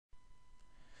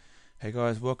Hey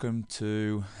guys, welcome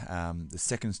to the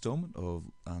second installment of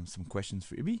some questions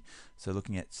for Ibby. So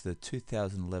looking at the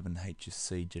 2011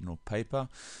 HSC general paper,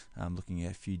 looking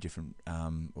at a few different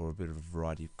or a bit of a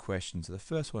variety of questions. So the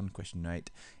first one, question 8,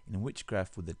 in which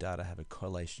graph would the data have a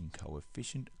correlation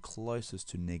coefficient closest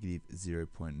to negative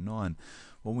 0.9?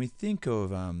 When we think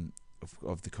of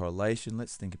the correlation,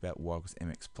 let's think about y equals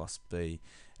mx plus b.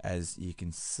 As you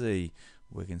can see,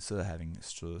 we're sort of having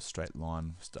a straight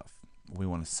line stuff. We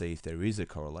want to see if there is a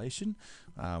correlation.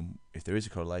 If there is a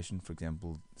correlation, for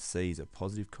example, C is a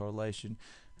positive correlation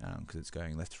because it's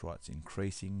going left to right, it's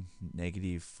increasing.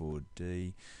 Negative for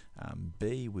D.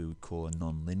 B we would call a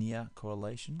non-linear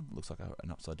correlation. Looks like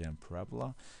an upside down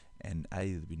parabola. And A,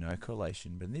 there would be no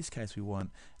correlation. But in this case, we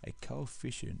want a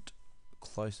coefficient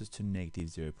closest to negative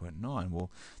 0.9. Well,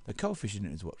 the coefficient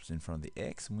is what's in front of the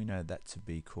x, and we know that to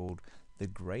be called the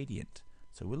gradient.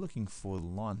 So we're looking for the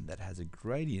line that has a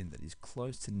gradient that is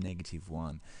close to negative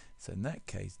 1. So in that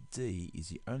case, D is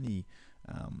the only,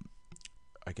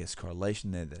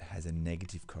 correlation there that has a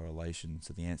negative correlation.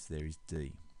 So the answer there is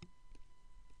D.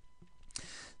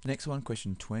 The next one,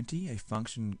 question 20. A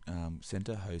function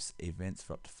center hosts events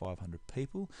for up to 500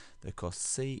 people. The cost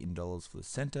C in dollars for the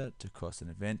center to cost an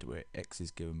event where X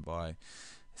is given by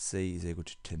C is equal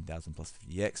to 10,000 plus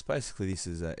 50x. Basically, this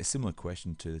is a similar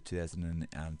question to the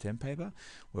 2010 paper,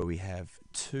 where we have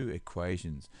two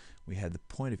equations. We have the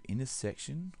point of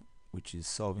intersection, which is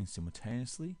solving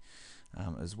simultaneously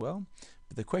as well.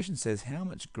 But the question says, how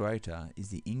much greater is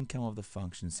the income of the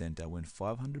function center when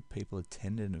 500 people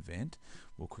attend an event?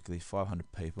 Well, quickly,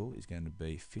 500 people is going to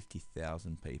be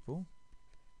 50,000 people.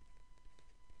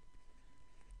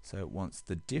 So it wants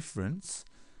the difference,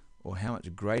 or how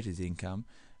much greater is the income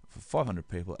for 500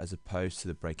 people as opposed to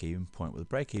the break-even point. Well, the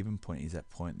break-even point is that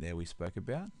point there we spoke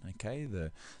about, okay?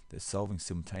 They're solving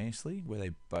simultaneously, where they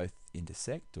both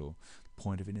intersect, or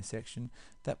point of intersection.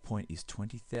 That point is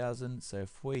 20,000, so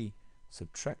if we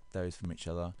subtract those from each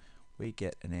other, we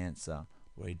get an answer,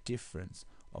 or a difference,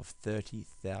 of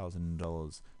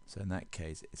 $30,000. So in that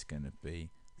case, it's going to be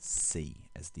C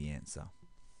as the answer.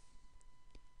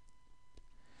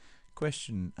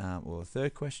 Question, the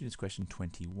third question is question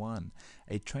 21.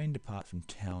 A train departs from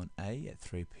town A at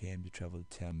 3 p.m. to travel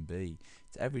to town B.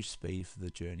 Its average speed for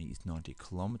the journey is 90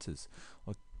 kilometers,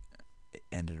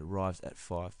 and it arrives at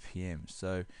 5 p.m.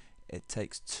 So it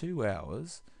takes 2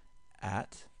 hours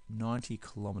at 90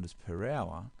 kilometers per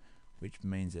hour, which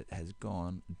means it has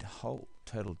gone the whole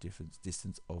total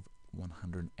distance of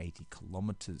 180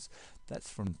 kilometers. That's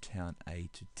from town A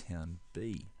to town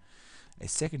B. A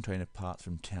second train departs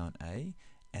from town A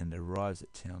and arrives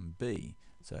at town B.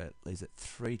 So it leaves at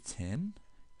 3:10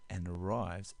 and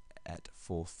arrives at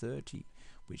 4:30,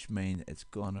 which means it's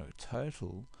gone a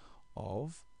total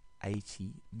of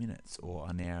 80 minutes, or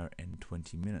an hour and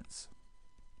 20 minutes.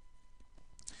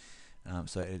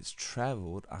 So it's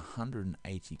travelled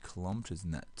 180 kilometers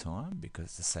in that time, because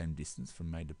it's the same distance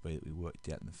from A to B that we worked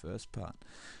out in the first part.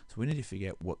 So we need to figure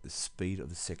out what the speed of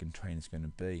the second train is going to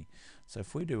be. So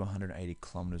if we do 180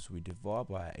 kilometers, we divide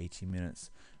by 80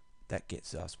 minutes, that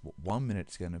gets us what 1 minute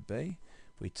is going to be.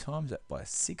 We times that by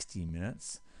 60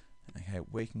 minutes, okay,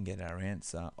 we can get our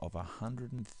answer of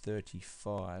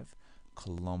 135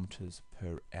 kilometers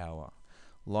per hour.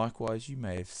 Likewise, you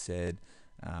may have said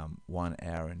 1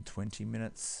 hour and 20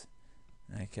 minutes,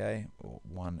 okay, or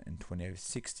 1 and 20 over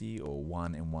 60, or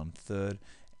 1 and 1/3,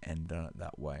 and done it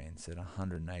that way, and said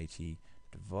 180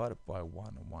 divided by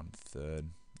 1 and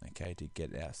 1/3, okay, to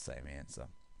get our same answer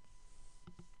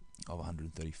of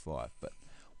 135. But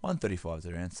 135 is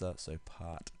our answer, so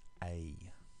part A.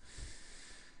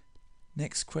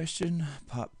 Next question,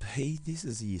 part B. This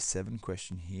is a year 7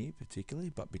 question here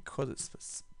particularly, but because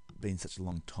it's been such a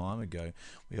long time ago,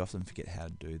 we often forget how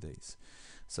to do these.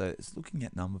 So it's looking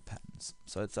at number patterns.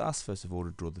 So it's asked first of all to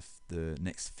draw the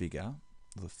next figure,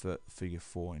 the figure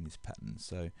 4 in this pattern.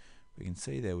 So we can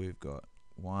see there we've got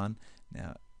 1.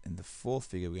 Now in the fourth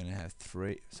figure we're going to have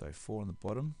 3, so 4 on the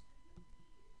bottom,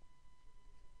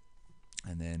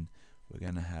 and then we're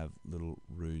going to have little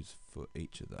rows for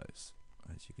each of those,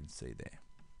 as you can see there.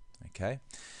 Okay,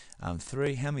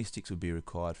 3, how many sticks would be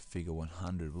required for figure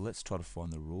 100? Well, let's try to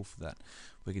find the rule for that.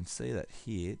 We can see that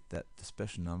here, that the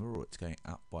special number, or it's going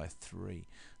up by 3.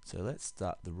 So let's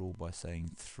start the rule by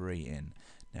saying 3n.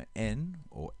 Now n,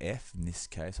 or f in this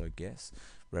case, I guess,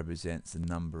 represents the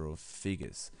number of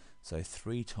figures. So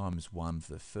 3 times 1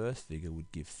 for the first figure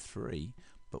would give 3,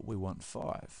 but we want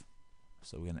 5.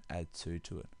 So we're going to add 2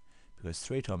 to it, because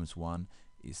 3 times 1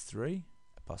 is 3,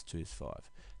 plus 2 is 5.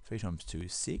 3 times 2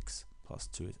 is 6, plus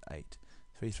 2 is 8.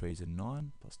 3 3s are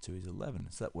 9, plus 2 is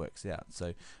 11. So that works out.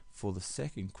 So for the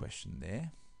second question there,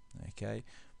 okay,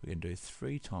 we're going to do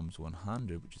 3 times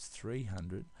 100, which is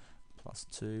 300, plus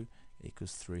 2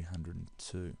 equals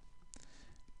 302.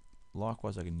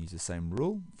 Likewise, I can use the same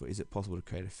rule for is it possible to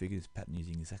create a figure this pattern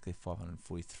using exactly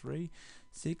 543,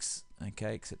 6,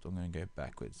 okay, except I'm going to go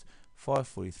backwards.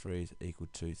 543 is equal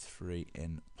to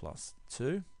 3n plus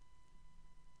 2.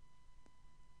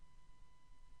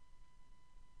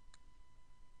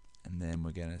 And then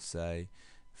we're going to say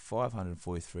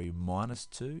 543 minus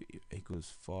 2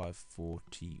 equals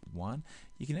 541.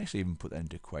 You can actually even put that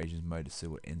into equations mode to see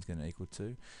what n is going to equal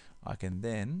to. I can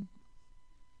then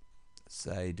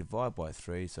say divide by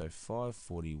 3, so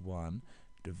 541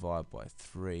 divided by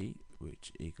 3,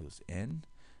 which equals n.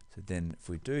 So then if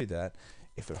we do that,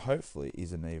 if it hopefully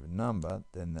is an even number,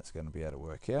 then that's going to be able to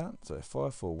work out. So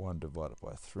 541 divided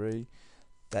by 3,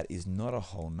 that is not a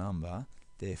whole number.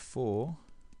 Therefore,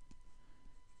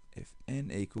 if n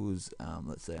equals,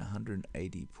 let's say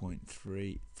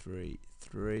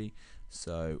 180.333,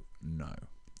 so no,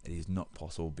 it is not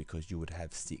possible because you would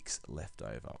have 6 left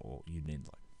over, or you need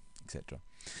like, etc.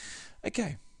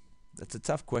 Okay, that's a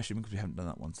tough question because we haven't done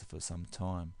that one for some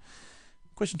time.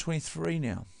 Question 23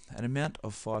 now. An amount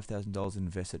of $5,000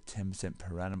 invested at 10%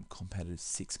 per annum compounded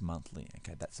 6 monthly.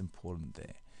 Okay, that's important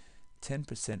there.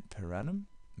 10% per annum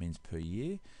means per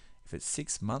year. If it's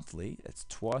 6 monthly, that's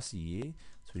twice a year,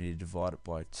 so we need to divide it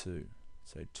by 2.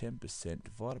 So 10%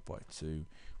 divided by 2,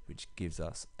 which gives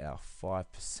us our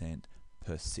 5%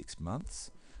 per 6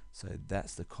 months. So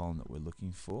that's the column that we're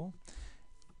looking for.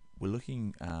 We're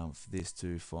looking for this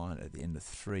to find at the end of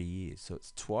 3 years. So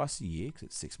it's twice a year because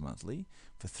it's 6 monthly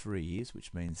for 3 years,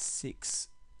 which means 6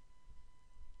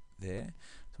 there.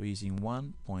 So we're using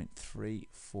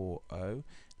 1.340.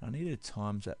 I need to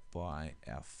times that by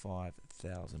our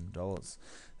 $5,000.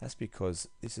 That's because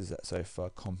this is so far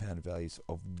compound values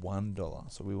of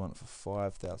 $1. So we want it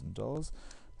for $5,000.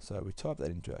 So we type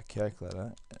that into our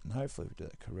calculator, and hopefully if we do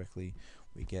that correctly,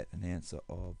 we get an answer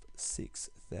of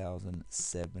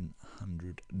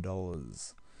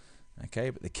 $6,700. Okay,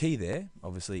 but the key there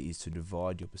obviously is to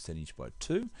divide your percentage by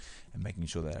 2 and making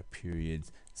sure that our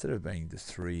periods, instead of being the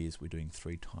 3 years, we're doing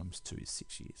 3 times 2 is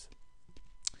 6 years.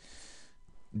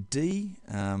 D,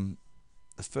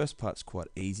 the first part's quite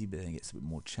easy, but then it gets a bit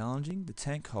more challenging. The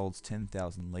tank holds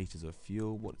 10,000 litres of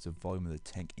fuel. What is the volume of the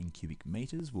tank in cubic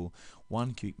metres? Well,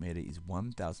 1 cubic metre is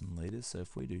 1,000 litres, so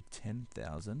if we do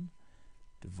 10,000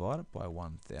 divided by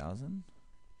 1,000,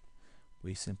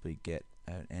 we simply get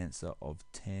an answer of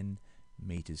 10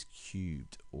 metres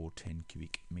cubed, or 10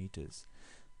 cubic metres.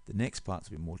 The next part's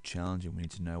a bit more challenging. We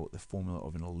need to know what the formula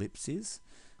of an ellipse is.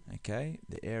 Okay,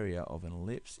 the area of an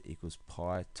ellipse equals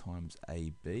pi times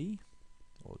AB,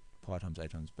 or pi times A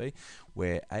times B,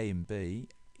 where A and B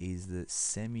is the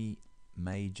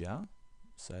semi-major,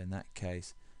 so in that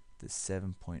case the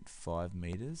 7.5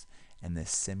 meters, and the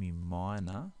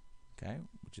semi-minor, okay,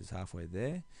 which is halfway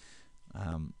there,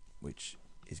 which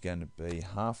is going to be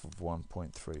half of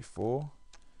 1.34,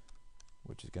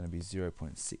 which is going to be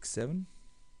 0.67.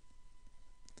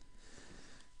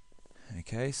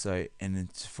 Okay, so, and then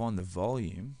to find the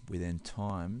volume, we then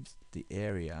times the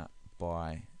area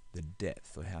by the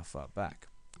depth, or how far back.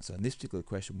 So in this particular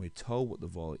question, we're told what the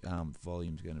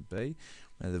volume is going to be.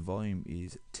 Now the volume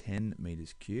is 10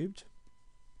 meters cubed.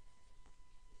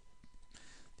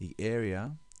 The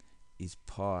area is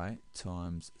pi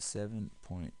times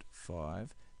 7.5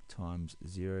 times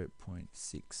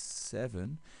 0.67,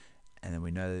 and then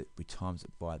we know that we times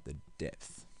it by the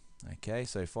depth. Okay,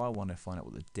 so if I want to find out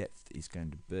what the depth is going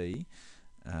to be,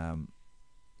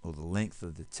 or the length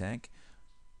of the tank,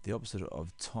 the opposite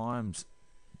of times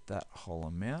that whole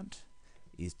amount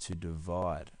is to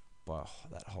divide by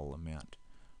that whole amount.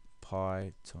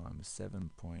 Pi times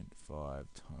 7.5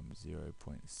 times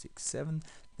 0.67,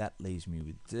 that leaves me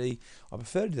with D. I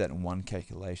prefer to do that in one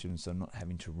calculation, so I'm not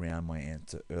having to round my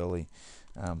answer early.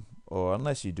 Or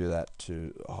unless you do that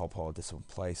to a whole pile of decimal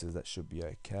places, that should be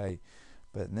okay.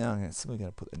 But now I'm simply going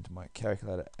to put it into my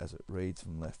calculator as it reads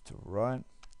from left to right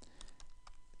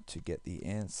to get the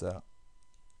answer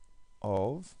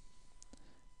of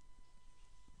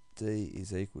D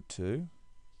is equal to,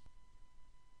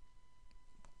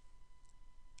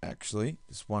 actually,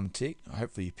 just one tick.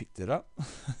 Hopefully you picked it up.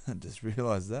 I just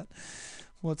realised that.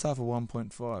 What's half of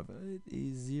 1.5? It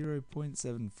is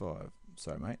 0.75.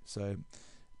 Sorry, mate. So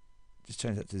just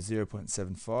change that to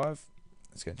 0.75.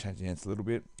 It's going to change the answer a little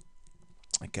bit.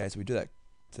 Okay, so we do that.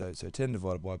 So 10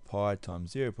 divided by pi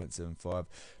times 0.75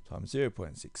 times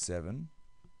 0.67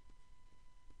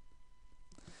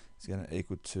 is going to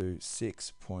equal to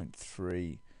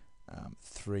 6.3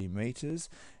 3 meters.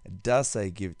 It does say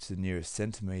give it to the nearest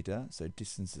centimeter, so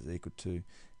distance is equal to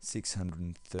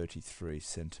 633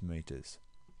 centimeters.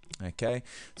 Okay,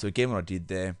 so again, what I did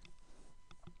there,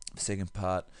 the second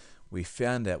part, we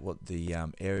found out what the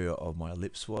area of my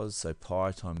ellipse was, so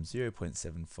pi times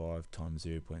 0.75 times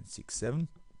 0.67.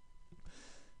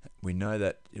 We know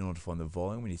that in order to find the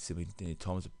volume, we simply need to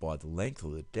times it by the length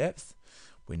or the depth.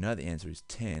 We know the answer is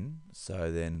 10,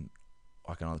 so then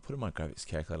I can either put in my graphics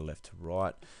calculator left to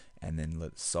right and then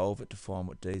let's solve it to find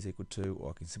what d is equal to,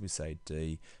 or I can simply say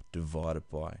d divided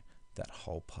by that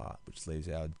whole part, which leaves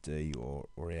our d or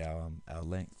our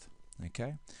length.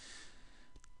 Okay.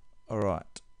 All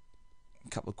right. A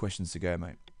couple of questions to go,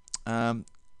 mate.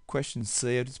 Question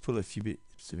C, I'll just put a few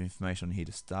bits of information on here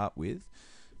to start with.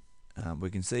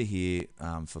 We can see here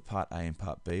for part A and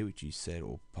part B, which you said,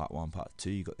 or part 1, part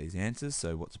 2, you got these answers.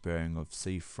 So what's the bearing of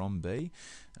C from B?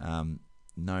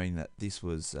 Knowing that this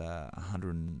was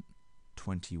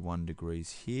 121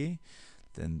 degrees here,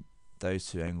 then those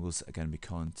two angles are going to be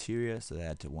co-interior, so they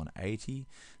add to 180.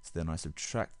 So then I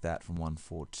subtract that from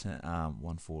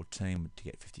 114 to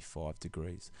get 55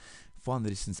 degrees. Find the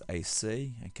distance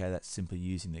AC. Okay, that's simply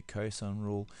using the cosine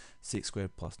rule. 6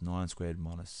 squared plus 9 squared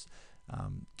minus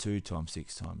 2 times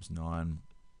 6 times 9,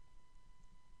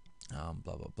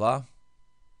 blah blah blah.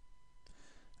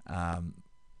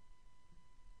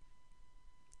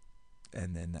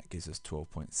 And then that gives us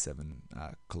 12.7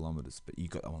 kilometers, but you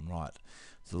got that one right.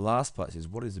 So the last part says,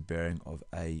 what is the bearing of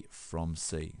A from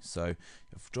C? So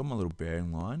if I draw my little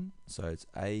bearing line, so it's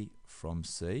A from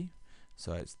C,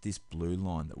 so it's this blue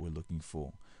line that we're looking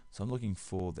for. So I'm looking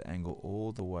for the angle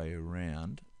all the way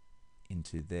around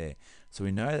into there. So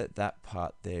we know that that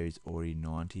part there is already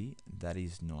 90, that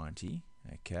is 90,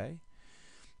 okay?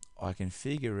 I can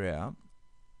figure out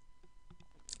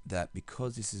that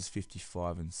because this is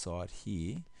 55 inside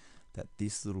here, that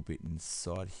this little bit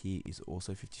inside here is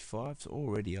also 55. So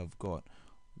already I've got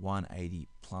 180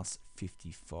 plus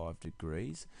 55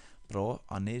 degrees, but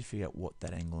I need to figure out what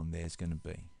that angle in there is going to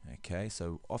be. Okay,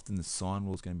 so often the sine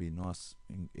rule is going to be nice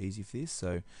and easy for this.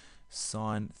 So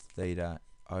sine theta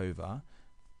over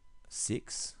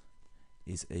 6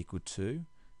 is equal to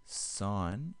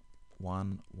sine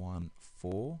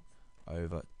 114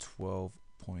 over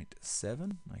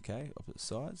 12.7, okay, opposite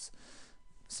sides.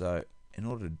 So in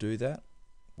order to do that,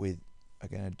 we are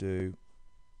going to do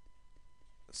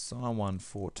sine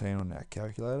 114 on our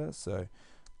calculator. So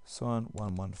sine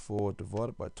 114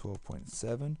 divided by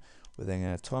 12.7. We're then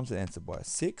going to times the answer by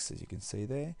 6, as you can see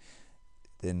there.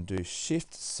 Then do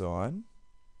shift sine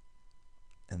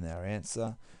and our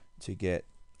answer to get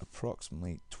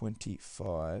approximately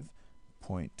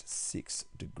 25.6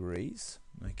 degrees,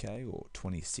 okay, or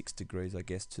 26 degrees, I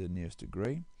guess, to the nearest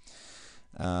degree.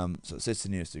 So it says the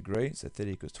nearest degree, so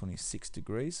 30 equals 26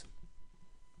 degrees.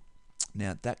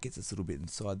 Now that gets us a little bit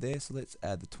inside there, so let's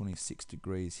add the 26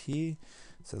 degrees here.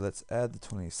 So let's add the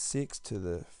 26 to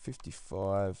the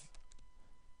 55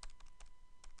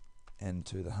 and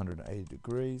to the 180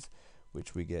 degrees,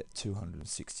 which we get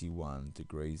 261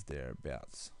 degrees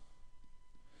thereabouts,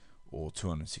 or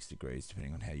 206 degrees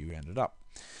depending on how you round it up.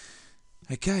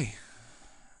 Okay,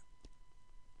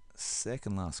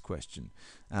 second last question.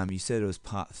 You said it was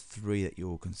part 3 that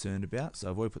you're concerned about, so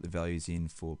I've already put the values in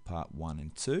for part 1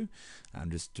 and 2.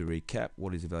 Just to recap,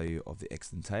 what is the value of the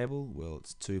x in the table? Well,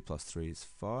 it's 2 plus 3 is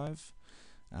 5.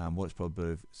 What is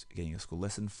probability of getting a score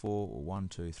less than 4? Or 1,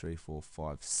 2, 3, 4,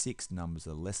 5, 6 numbers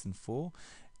are less than 4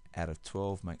 out of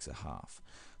 12 makes a half.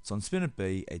 So on spinner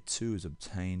B, a 2 is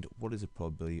obtained. What is the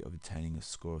probability of obtaining a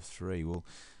score of 3? Well,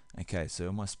 okay, so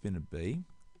on my spinner B,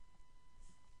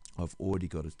 I've already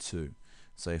got a 2.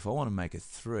 So if I want to make a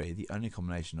 3, the only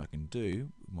combination I can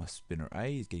do with my spinner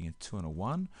A is getting a 2 and a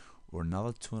 1, or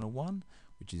another 2 and a 1,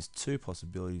 which is 2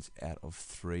 possibilities out of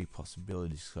 3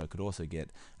 possibilities. So I could also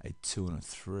get a 2 and a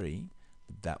 3,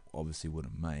 but that obviously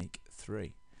wouldn't make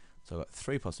 3. So I've got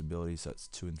 3 possibilities, so it's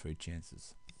 2 and 3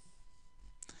 chances.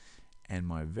 And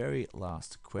my very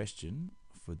last question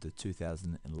for the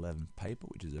 2011 paper,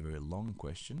 which is a very long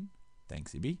question,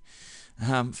 thanks Ibby,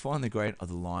 find the gradient of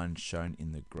the line shown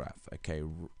in the graph. Okay,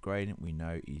 gradient we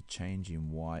know is change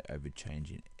in y over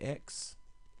change in x.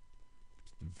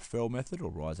 The referral method, or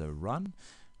rise over run.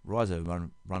 Rise over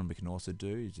run we can also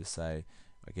do is just say,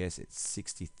 I guess it's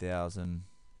 60,000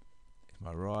 is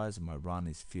my rise and my run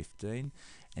is 15,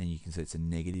 and you can see it's a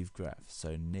negative graph.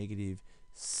 So negative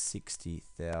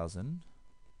 60,000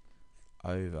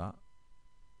 over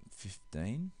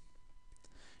 15,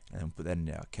 and then put that in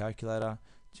our calculator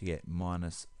to get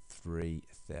minus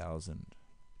 3,000.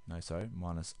 No, sorry,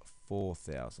 minus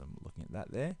 4,000. Looking at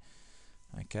that there.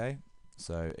 Okay,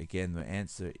 So again, the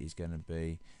answer is going to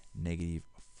be negative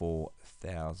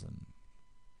 4,000.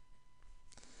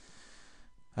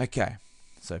 Okay,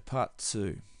 so part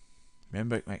 2.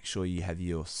 Remember, make sure you have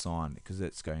your sign, because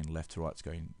it's going left to right, it's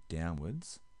going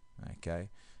downwards. Okay,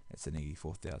 it's a negative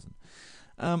 4,000.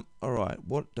 Alright,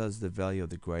 what does the value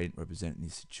of the gradient represent in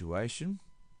this situation?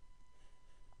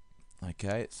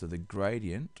 Okay, so the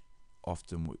gradient,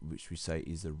 often which we say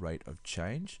is the rate of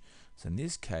change. So in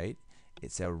this case,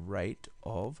 it's our rate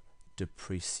of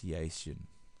depreciation.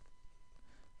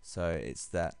 So it's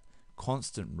that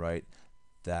constant rate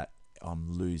that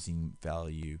I'm losing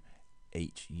value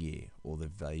each year, or the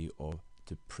value of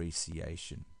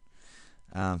depreciation.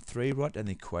 3, write down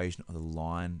the equation of the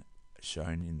line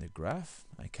shown in the graph.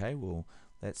 Okay, well,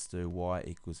 let's do y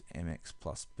equals mx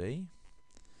plus b.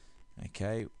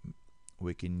 Okay,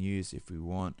 we can use, if we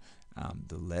want,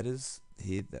 the letters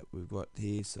here that we've got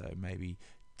here, so maybe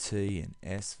T and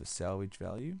S for salvage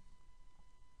value,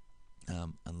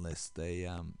 unless they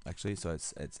actually, so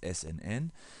it's S and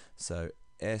N. So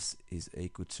S is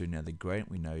equal to, now the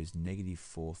gradient we know is negative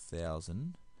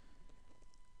 4,000,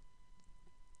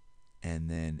 and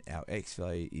then our X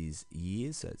value is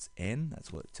years, so it's N,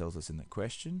 that's what it tells us in the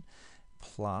question,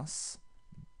 plus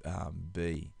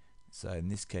B. So in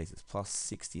this case it's plus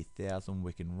 60,000.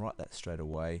 We can write that straight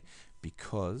away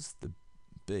because the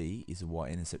B is a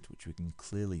y-intercept, which we can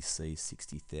clearly see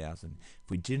 60,000. If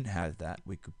we didn't have that,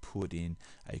 we could put in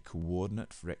a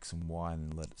coordinate for X and Y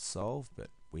and then let it solve, but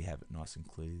we have it nice and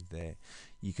clearly there.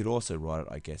 You could also write it,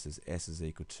 I guess, as S is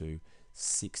equal to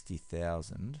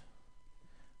 60,000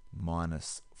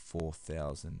 minus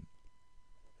 4,000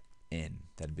 N.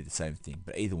 That'd be the same thing,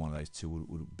 but either one of those two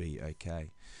would be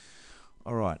okay.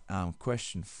 Alright,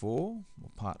 question 4, or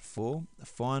part 4.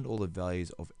 Find all the values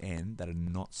of N that are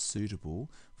not suitable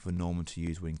for Norman to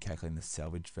use when calculating the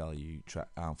salvage value for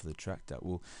the tractor.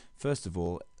 Well, first of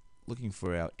all, looking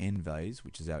for our N values,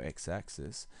 which is our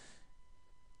x-axis,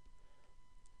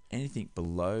 anything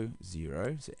below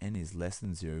 0, so N is less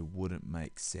than 0, wouldn't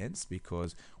make sense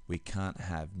because we can't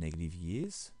have negative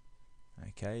years.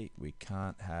 Okay, we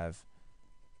can't have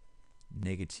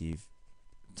negative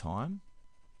time.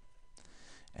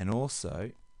 And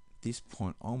also, this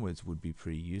point onwards would be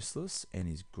pretty useless. N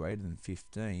is greater than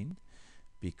 15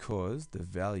 because the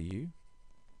value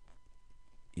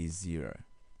is 0.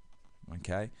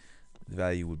 Okay, the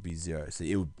value would be 0, so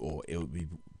it would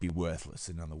be worthless.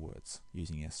 In other words,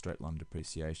 using our straight line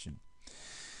depreciation.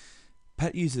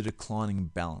 Pat used a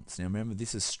declining balance. Now remember,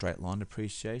 this is straight line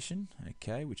depreciation,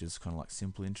 okay, which is kind of like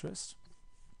simple interest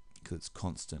because it's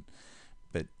constant.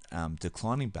 But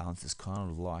declining balance is kind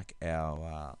of like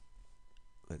our,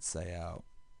 let's say, our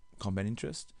compound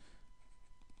interest.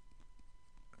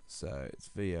 So it's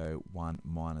VO1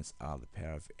 minus R to the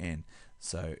power of N.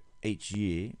 So each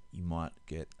year you might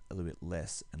get a little bit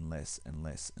less and less and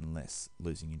less and less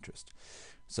losing interest.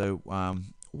 So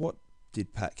what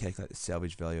did Pat calculate the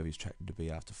salvage value of his tractor to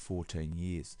be after 14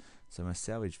 years? So my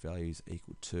salvage value is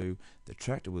equal to, the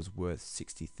tractor was worth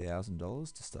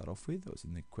 $60,000 to start off with, that was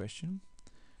in the question.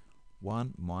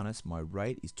 1 minus my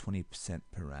rate is 20%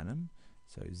 per annum,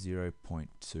 so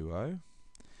 0.20,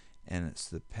 and it's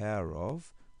the power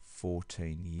of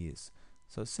 14 years.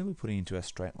 So it's simply putting into our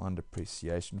straight line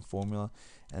depreciation formula,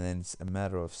 and then it's a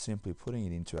matter of simply putting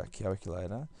it into our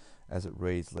calculator as it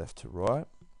reads left to right.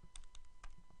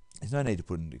 There's no need to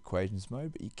put it into equations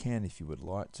mode, but you can if you would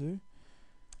like to.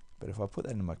 But if I put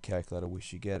that in my calculator, we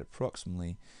should get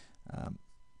approximately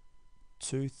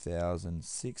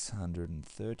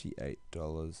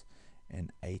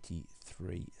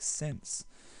 $2,638.83.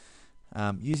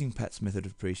 Using Pat's method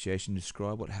of depreciation,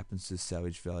 describe what happens to the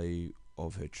salvage value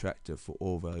of her tractor for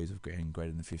all values of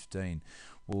greater than 15.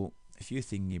 Well, if you're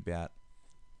thinking about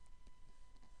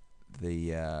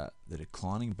the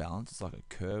declining balance, it's like a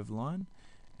curved line,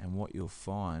 and what you'll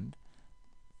find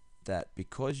that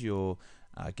because you're,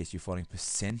 I guess you're finding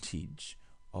percentage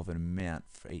of an amount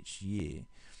for each year,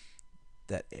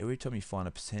 that every time you find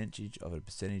a percentage of a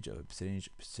percentage of a percentage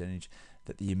of a percentage,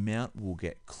 that the amount will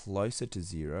get closer to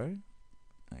 0.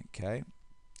 Okay,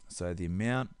 so the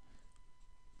amount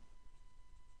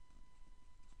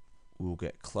will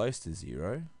get close to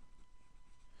 0.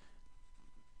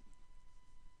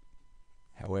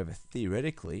 However,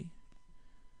 theoretically,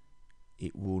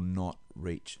 it will not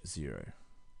reach 0.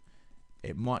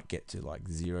 It might get to like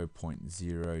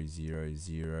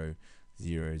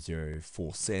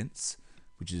 0.000004 cents,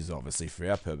 which is obviously for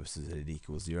our purposes it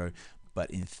equals 0, but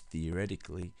in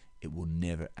theoretically it will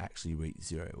never actually reach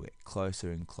 0. It will get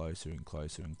closer and closer and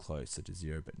closer and closer to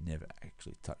 0, but never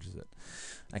actually touches it.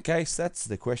 Okay, so that's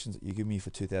the questions that you give me for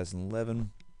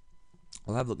 2011.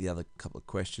 I'll have a look at the other couple of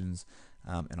questions,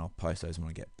 and I'll post those when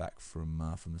I get back from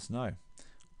the snow.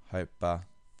 Hope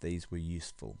these were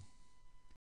useful.